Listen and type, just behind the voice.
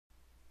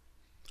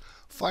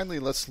Finally,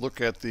 let's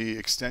look at the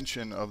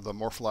extension of the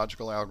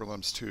morphological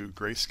algorithms to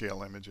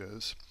grayscale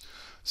images.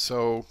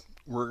 So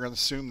we're going to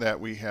assume that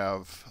we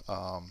have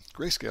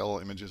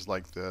grayscale images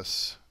like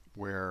this,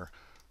 where,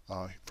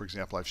 for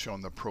example, I've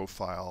shown the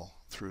profile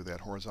through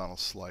that horizontal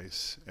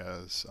slice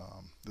as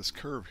this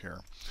curve here.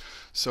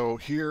 So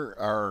here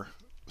our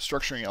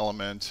structuring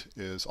element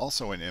is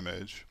also an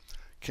image,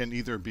 can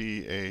either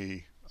be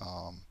a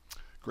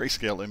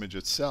grayscale image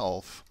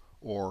itself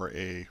or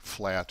a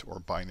flat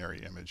or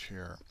binary image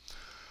here.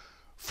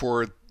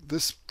 For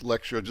this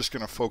lecture, I'm just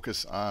going to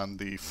focus on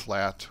the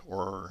flat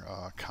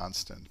or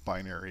constant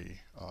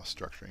binary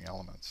structuring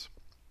elements.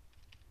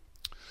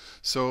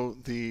 So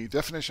the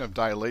definition of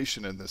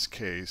dilation in this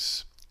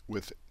case,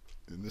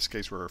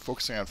 we're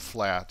focusing on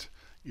flat,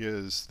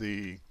 is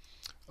the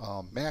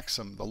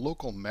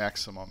local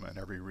maximum in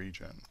every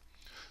region.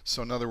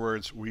 So in other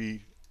words,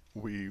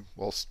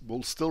 we'll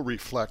still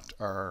reflect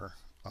our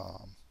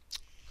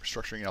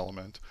structuring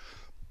element.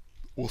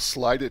 We'll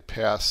slide it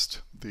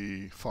past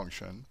the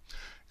function.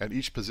 At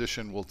each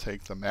position, we'll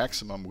take the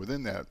maximum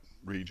within that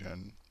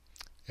region,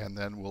 and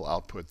then we'll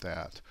output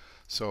that.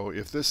 So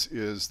if this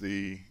is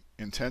the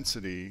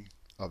intensity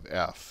of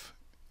f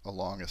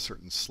along a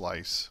certain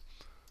slice,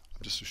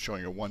 I'm just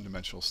showing a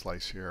one-dimensional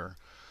slice here.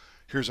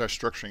 Here's our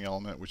structuring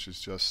element, which is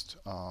just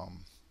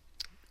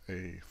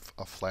a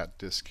flat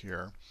disk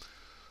here.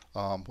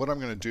 What I'm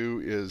going to do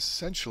is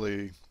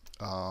essentially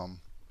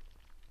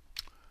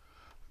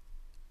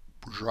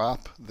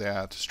drop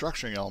that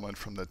structuring element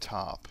from the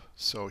top.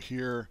 So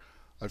here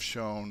I've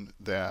shown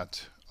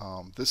that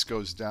this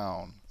goes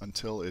down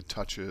until it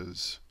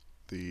touches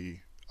the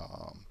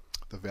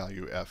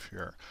value f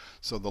here.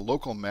 So the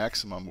local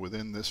maximum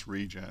within this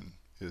region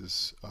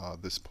is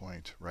this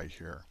point right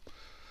here.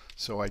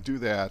 So I do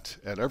that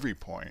at every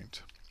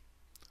point,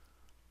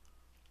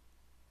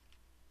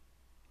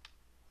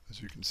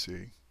 as you can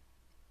see.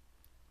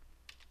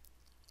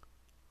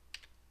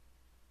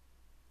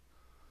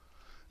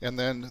 And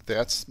then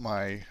that's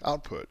my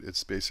output.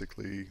 It's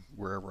basically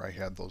wherever I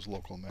had those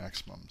local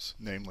maximums,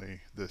 namely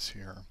this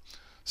here.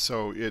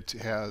 So it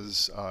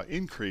has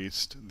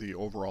increased the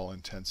overall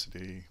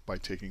intensity by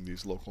taking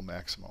these local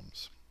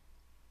maximums.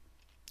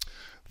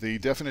 The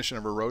definition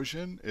of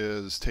erosion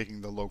is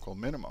taking the local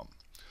minimum.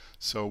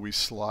 So we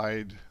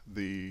slide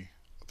the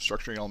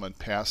structuring element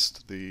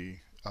past the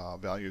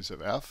values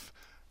of f.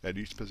 At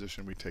each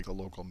position we take a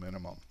local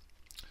minimum.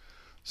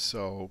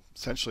 So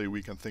essentially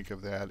we can think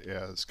of that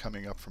as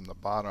coming up from the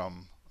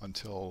bottom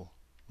until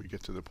we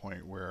get to the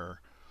point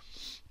where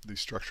the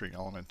structuring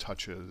element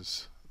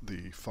touches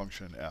the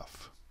function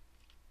f.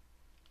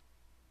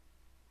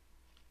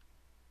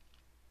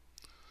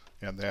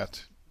 And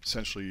that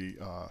essentially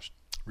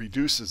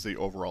reduces the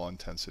overall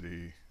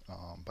intensity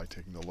by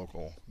taking the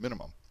local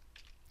minimum.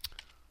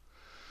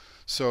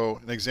 So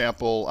an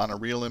example on a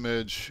real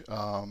image,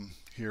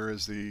 here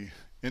is the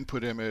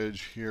input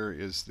image, here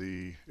is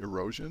the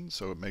erosion,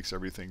 so it makes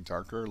everything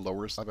darker,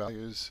 lowers the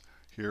values.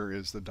 Here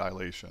is the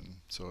dilation,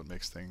 so it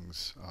makes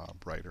things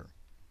brighter.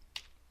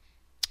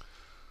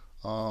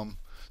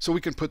 So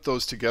we can put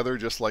those together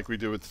just like we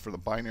do for the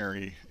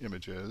binary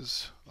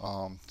images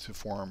to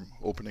form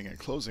opening and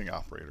closing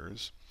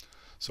operators.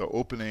 So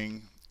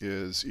opening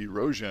is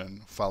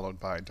erosion followed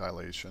by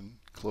dilation.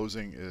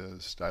 Closing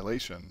is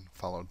dilation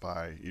followed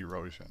by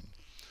erosion.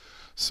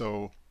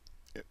 So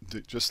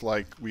just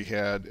like we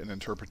had an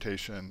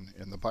interpretation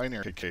in the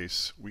binary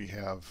case, we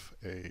have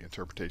a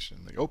interpretation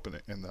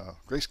in the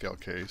grayscale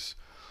case.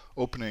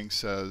 Opening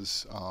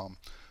says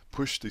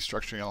push the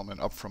structuring element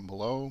up from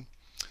below,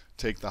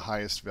 take the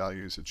highest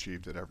values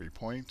achieved at every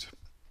point.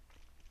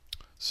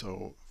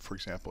 So for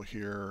example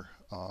here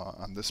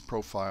on this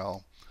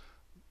profile,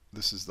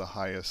 this is the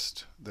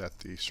highest that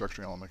the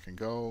structuring element can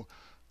go,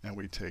 and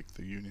we take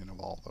the union of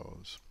all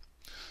those.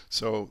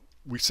 So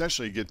we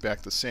essentially get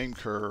back the same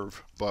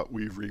curve, but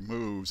we've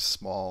removed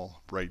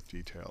small bright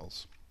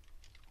details.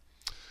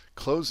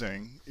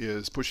 Closing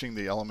is pushing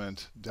the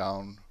element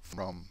down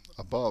from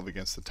above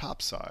against the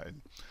top side,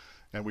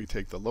 and we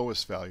take the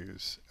lowest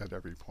values at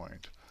every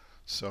point.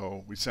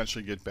 So we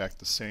essentially get back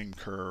the same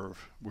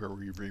curve where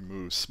we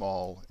remove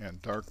small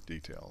and dark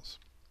details.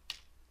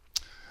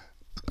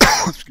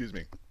 Excuse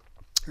me.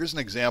 Here's an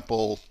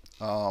example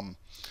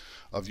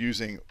of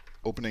using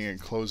opening and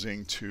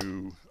closing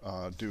to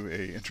do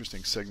a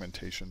interesting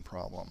segmentation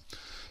problem.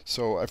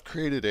 So I've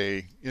created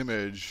a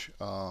image,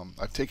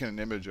 I've taken an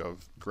image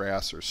of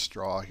grass or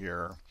straw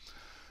here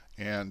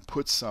and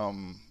put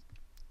some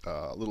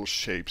little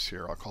shapes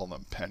here, I'll call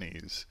them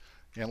pennies.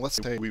 And let's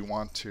say we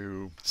want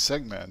to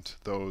segment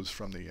those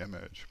from the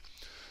image.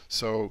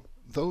 So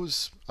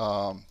those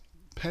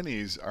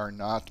pennies are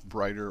not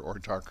brighter or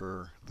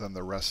darker than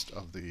the rest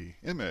of the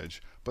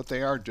image, but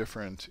they are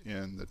different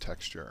in the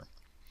texture.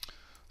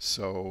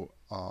 So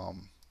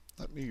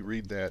let me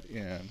read that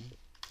in.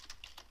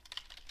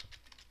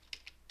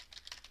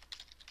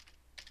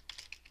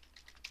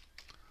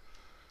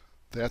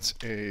 That's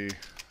a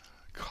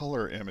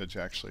color image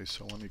actually,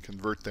 so let me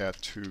convert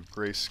that to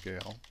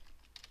grayscale.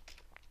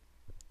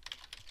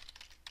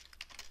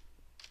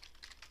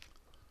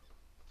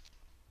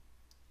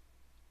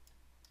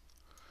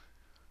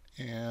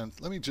 And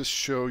let me just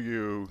show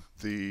you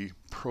the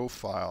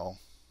profile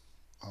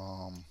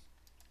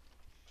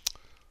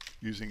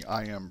using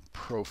IM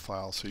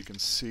profile so you can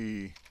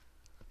see.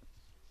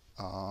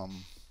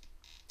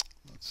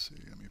 Let's see,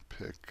 let me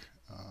pick.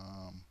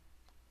 How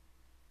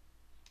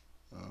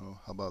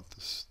about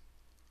this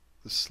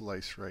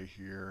slice right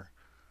here?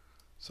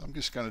 So I'm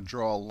just going to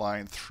draw a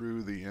line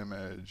through the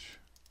image.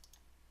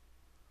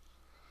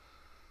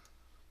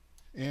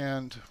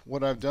 And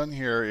what I've done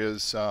here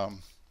is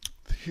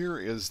here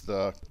is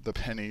the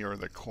penny or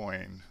the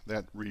coin,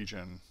 that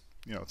region.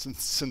 You know, it's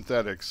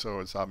synthetic, so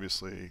it's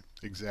obviously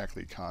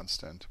exactly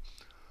constant.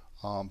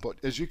 But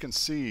as you can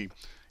see,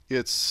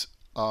 it's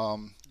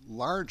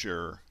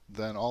larger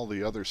than all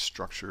the other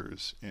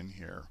structures in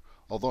here,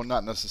 although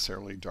not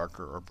necessarily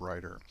darker or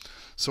brighter.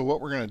 So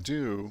what we're going to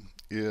do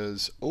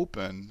is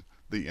open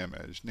the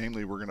image.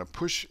 Namely, we're going to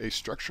push a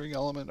structuring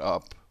element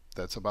up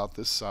that's about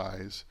this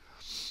size.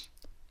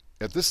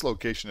 At this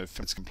location, it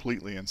fits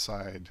completely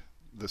inside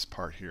this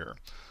part here.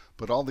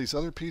 But all these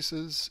other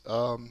pieces,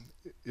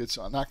 it's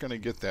not going to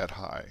get that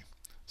high.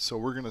 So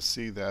we're going to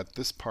see that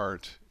this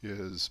part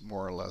is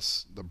more or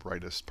less the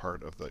brightest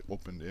part of the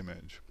opened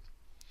image.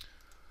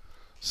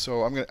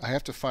 So I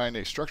have to find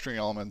a structuring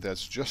element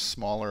that's just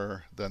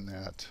smaller than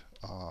that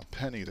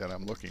penny that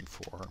I'm looking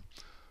for.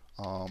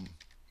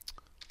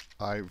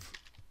 I've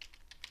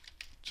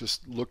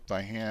just looked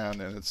by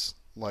hand, and it's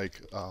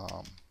like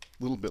a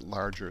little bit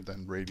larger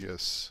than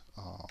radius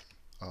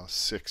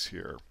 6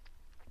 here.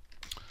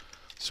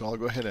 So I'll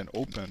go ahead and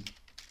open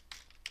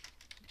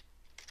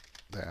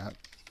that.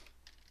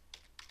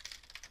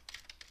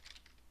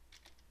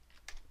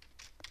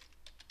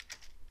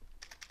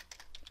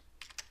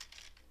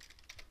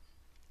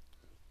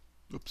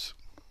 Oops.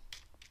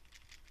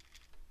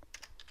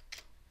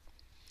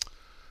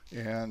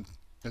 And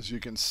as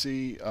you can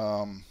see,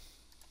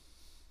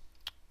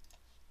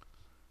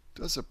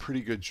 does a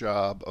pretty good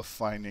job of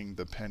finding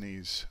the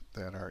pennies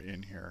that are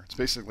in here. It's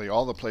basically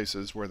all the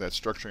places where that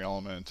structuring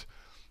element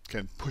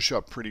can push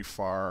up pretty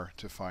far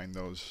to find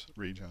those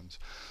regions.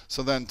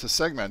 So then to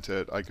segment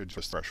it, I could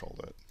just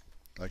threshold it.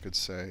 I could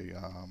say,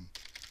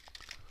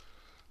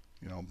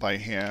 you know, by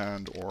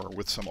hand or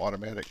with some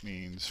automatic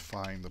means,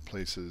 find the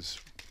places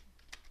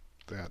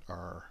that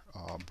are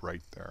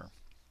bright there.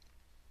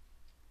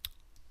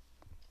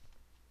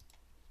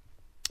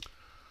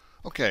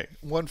 Okay,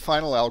 one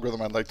final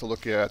algorithm I'd like to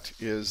look at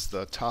is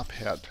the top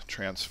hat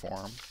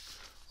transform,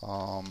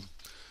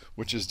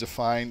 which is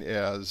defined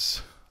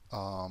as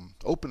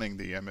opening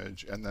the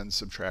image and then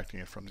subtracting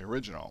it from the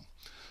original.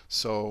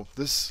 So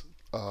this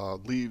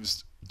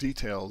leaves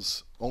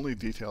details, only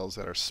details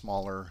that are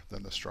smaller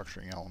than the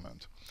structuring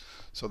element.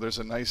 So there's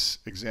a nice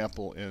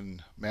example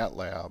in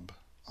MATLAB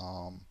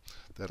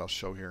that I'll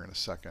show here in a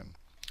second.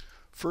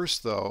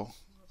 First though,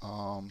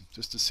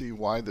 just to see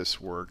why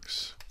this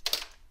works,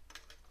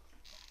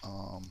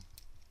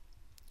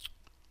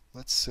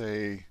 let's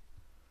say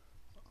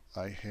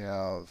I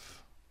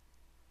have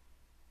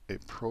a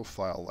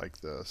profile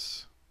like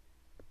this,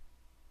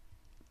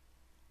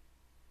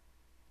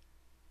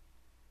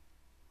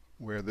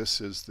 where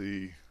this is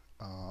the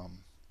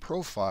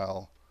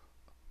profile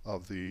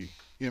of the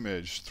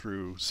image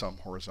through some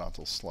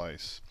horizontal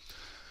slice.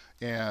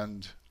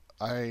 And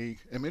I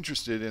am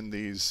interested in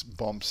these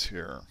bumps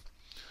here.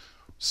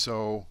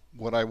 So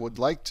what I would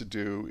like to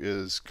do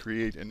is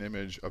create an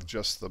image of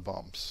just the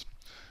bumps.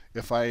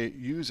 If I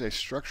use a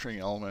structuring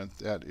element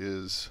that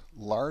is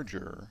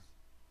larger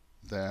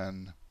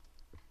than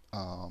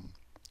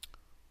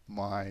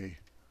my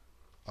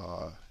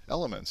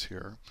elements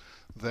here,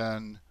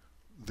 then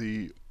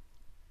the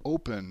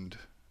opened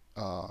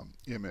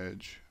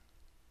image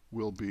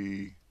will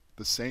be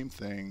the same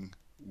thing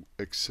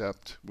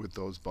except with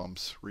those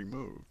bumps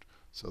removed.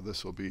 So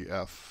this will be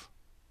F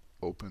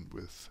opened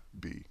with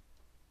B.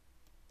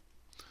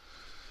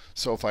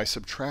 So if I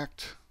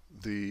subtract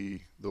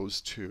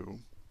those two,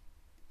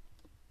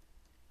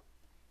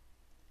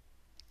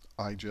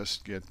 I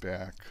just get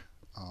back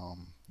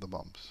the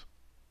bumps.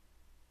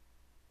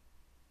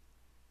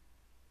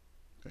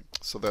 Okay,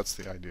 so that's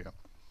the idea.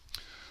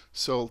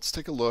 So let's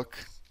take a look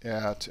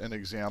at an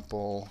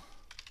example.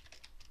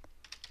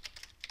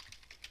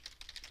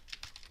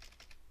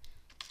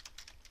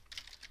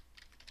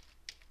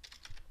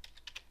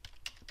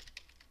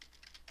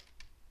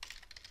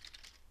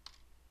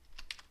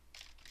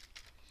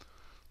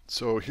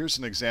 So here's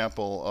an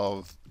example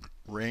of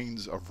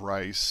grains of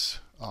rice.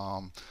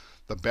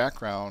 The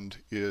background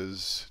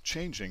is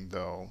changing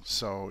though,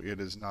 so it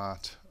is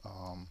not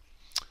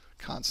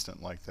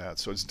constant like that.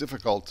 So it's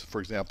difficult, for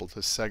example,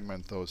 to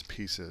segment those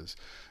pieces.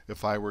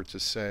 If I were to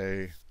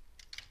say,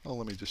 oh,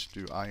 let me just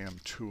do IM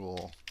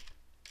tool,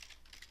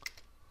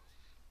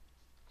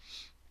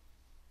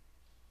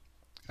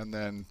 and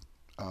then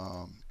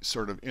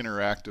sort of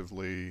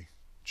interactively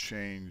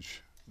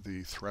change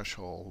the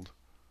threshold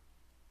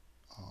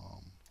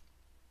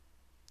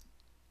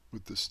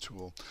with this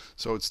tool.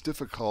 So it's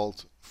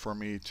difficult for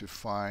me to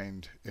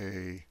find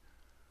a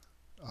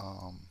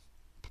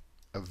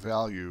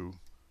value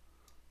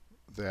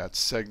that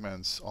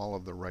segments all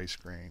of the rice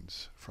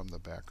grains from the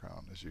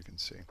background, as you can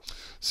see.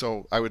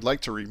 So I would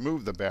like to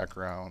remove the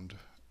background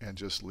and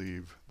just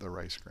leave the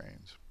rice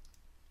grains.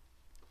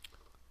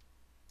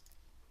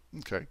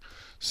 Okay,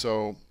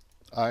 so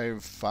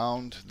I've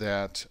found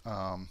that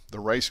the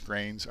rice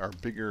grains are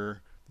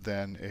bigger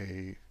than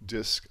a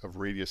disk of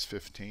radius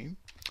 15.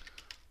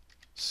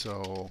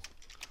 So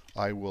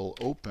I will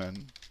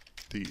open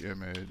the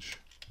image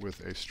with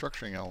a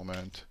structuring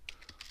element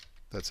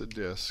that's a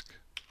disk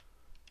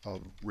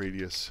of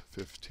radius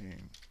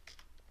 15.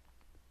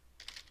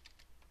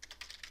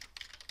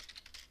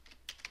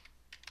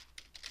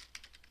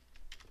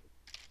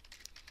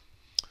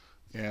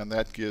 And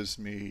that gives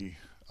me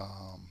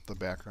the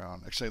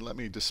background. Actually, let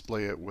me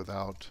display it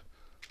without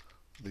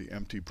the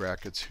empty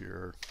brackets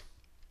here.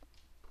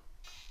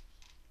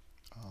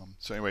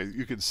 So anyway,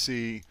 you can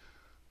see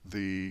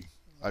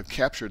I've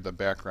captured the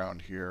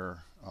background here.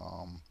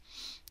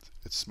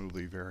 It's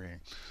smoothly varying.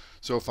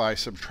 So if I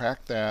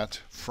subtract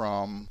that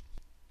from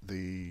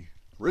the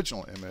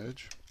original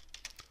image,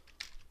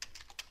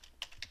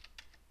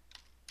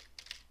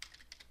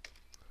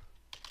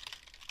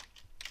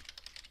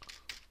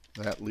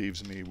 that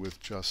leaves me with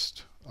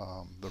just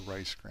the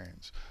rice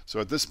grains. So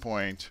at this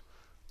point,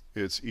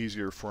 it's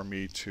easier for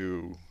me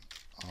to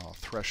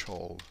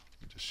threshold.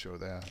 Let me just show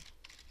that.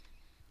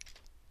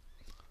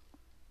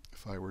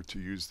 If I were to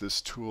use this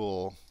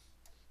tool,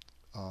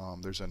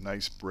 there's a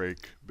nice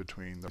break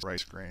between the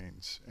rice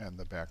grains and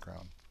the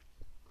background.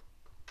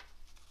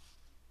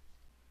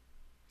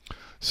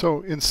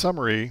 So in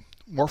summary,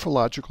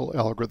 morphological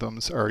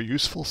algorithms are a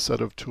useful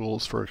set of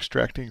tools for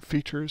extracting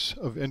features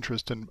of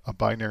interest in a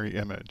binary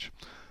image,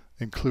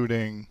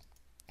 including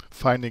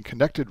finding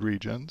connected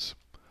regions,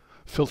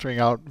 filtering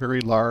out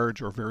very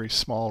large or very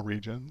small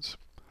regions,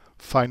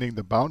 finding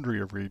the boundary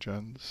of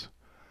regions,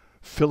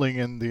 filling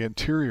in the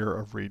interior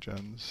of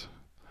regions,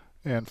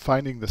 and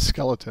finding the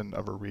skeleton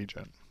of a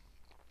region.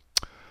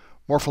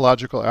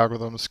 Morphological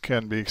algorithms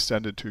can be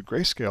extended to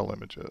grayscale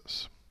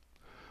images.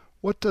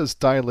 What does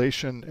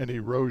dilation and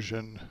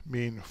erosion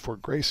mean for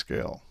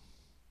grayscale?